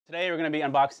Today we're going to be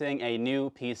unboxing a new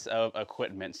piece of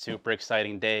equipment. Super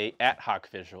exciting day at Hawk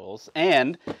Visuals.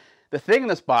 And the thing in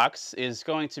this box is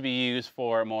going to be used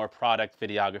for more product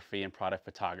videography and product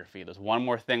photography. There's one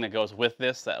more thing that goes with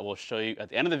this that we'll show you at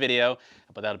the end of the video,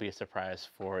 but that'll be a surprise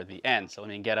for the end. So let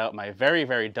me get out my very,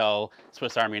 very dull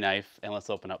Swiss Army knife and let's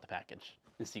open up the package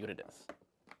and see what it is.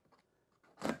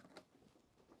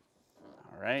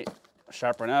 All right,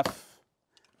 sharp enough.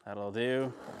 That'll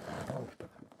do.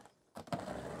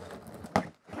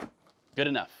 Good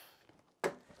enough.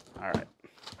 All right.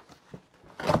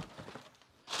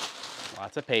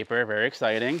 Lots of paper, very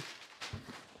exciting.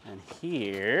 And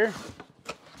here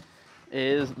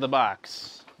is the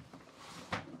box.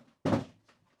 There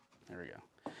we go.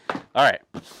 All right,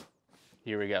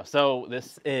 here we go. So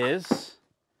this is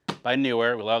by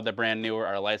Neewer. We love the brand Neewer.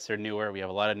 Our lights are Neewer. We have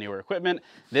a lot of Neewer equipment.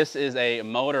 This is a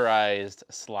motorized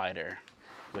slider,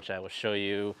 which I will show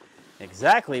you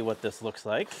exactly what this looks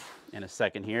like in a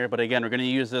second here. But again, we're going to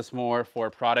use this more for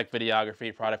product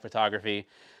videography, product photography.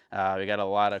 We got a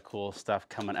lot of cool stuff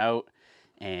coming out,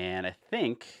 and I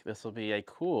think this will be a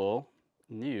cool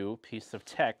new piece of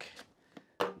tech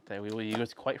that we will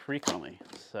use quite frequently.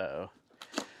 So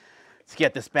let's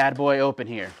get this bad boy open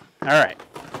here. All right,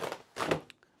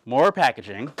 more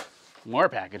packaging, more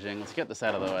packaging. Let's get this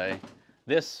out of the way.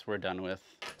 This we're done with,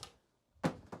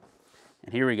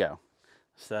 and here we go.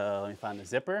 So let me find the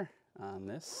zipper on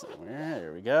this.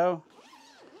 There we go.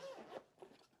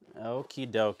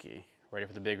 Okie dokie. Ready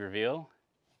for the big reveal?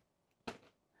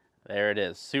 There it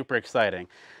is. Super exciting.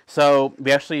 So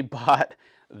we actually bought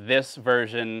this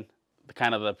version,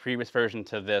 kind of the previous version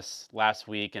to this last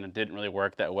week, and it didn't really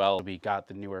work that well. We got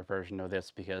the newer version of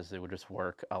this because it would just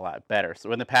work a lot better.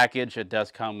 So in the package, it does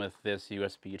come with this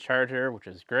USB charger, which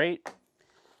is great.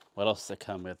 What else does it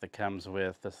come with? It comes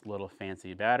with this little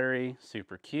fancy battery,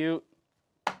 super cute.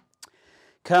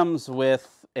 Comes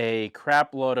with a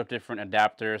crap load of different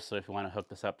adapters, so if you want to hook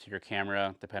this up to your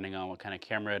camera, depending on what kind of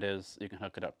camera it is, you can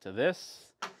hook it up to this.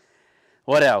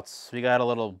 What else? We got a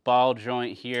little ball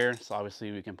joint here, so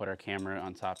obviously we can put our camera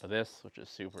on top of this, which is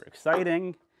super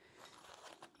exciting.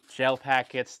 Gel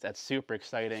packets, that's super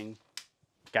exciting.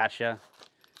 Gotcha.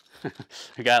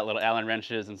 We got little Allen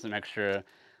wrenches and some extra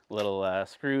little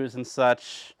screws and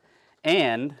such.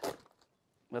 And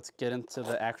let's get into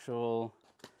the actual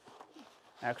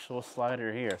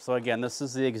slider here. So again, this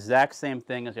is the exact same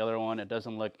thing as the other one. It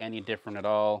doesn't look any different at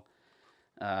all.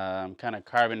 Kind of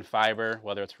carbon fiber,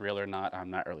 whether it's real or not, I'm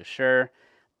not really sure.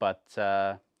 But it's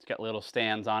got little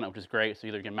stands on it, which is great. So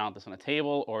either you can mount this on a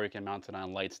table or you can mount it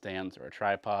on light stands or a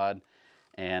tripod.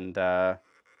 And there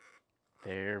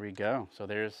we go. So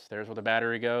there's where the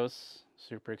battery goes.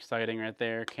 Super exciting right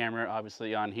there. Camera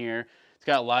obviously on here. It's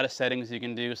got a lot of settings you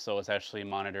can do, so it's actually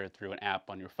monitored through an app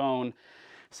on your phone.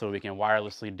 So we can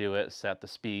wirelessly do it, set the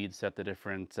speed, set the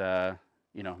different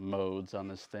modes on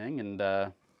this thing,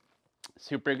 and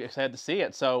super excited to see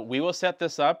it. So we will set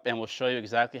this up and we'll show you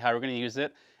exactly how we're going to use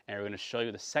it, and we're going to show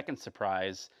you the second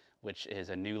surprise, which is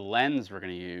a new lens we're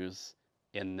going to use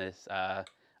in this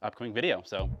upcoming video.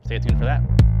 So stay tuned for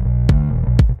that.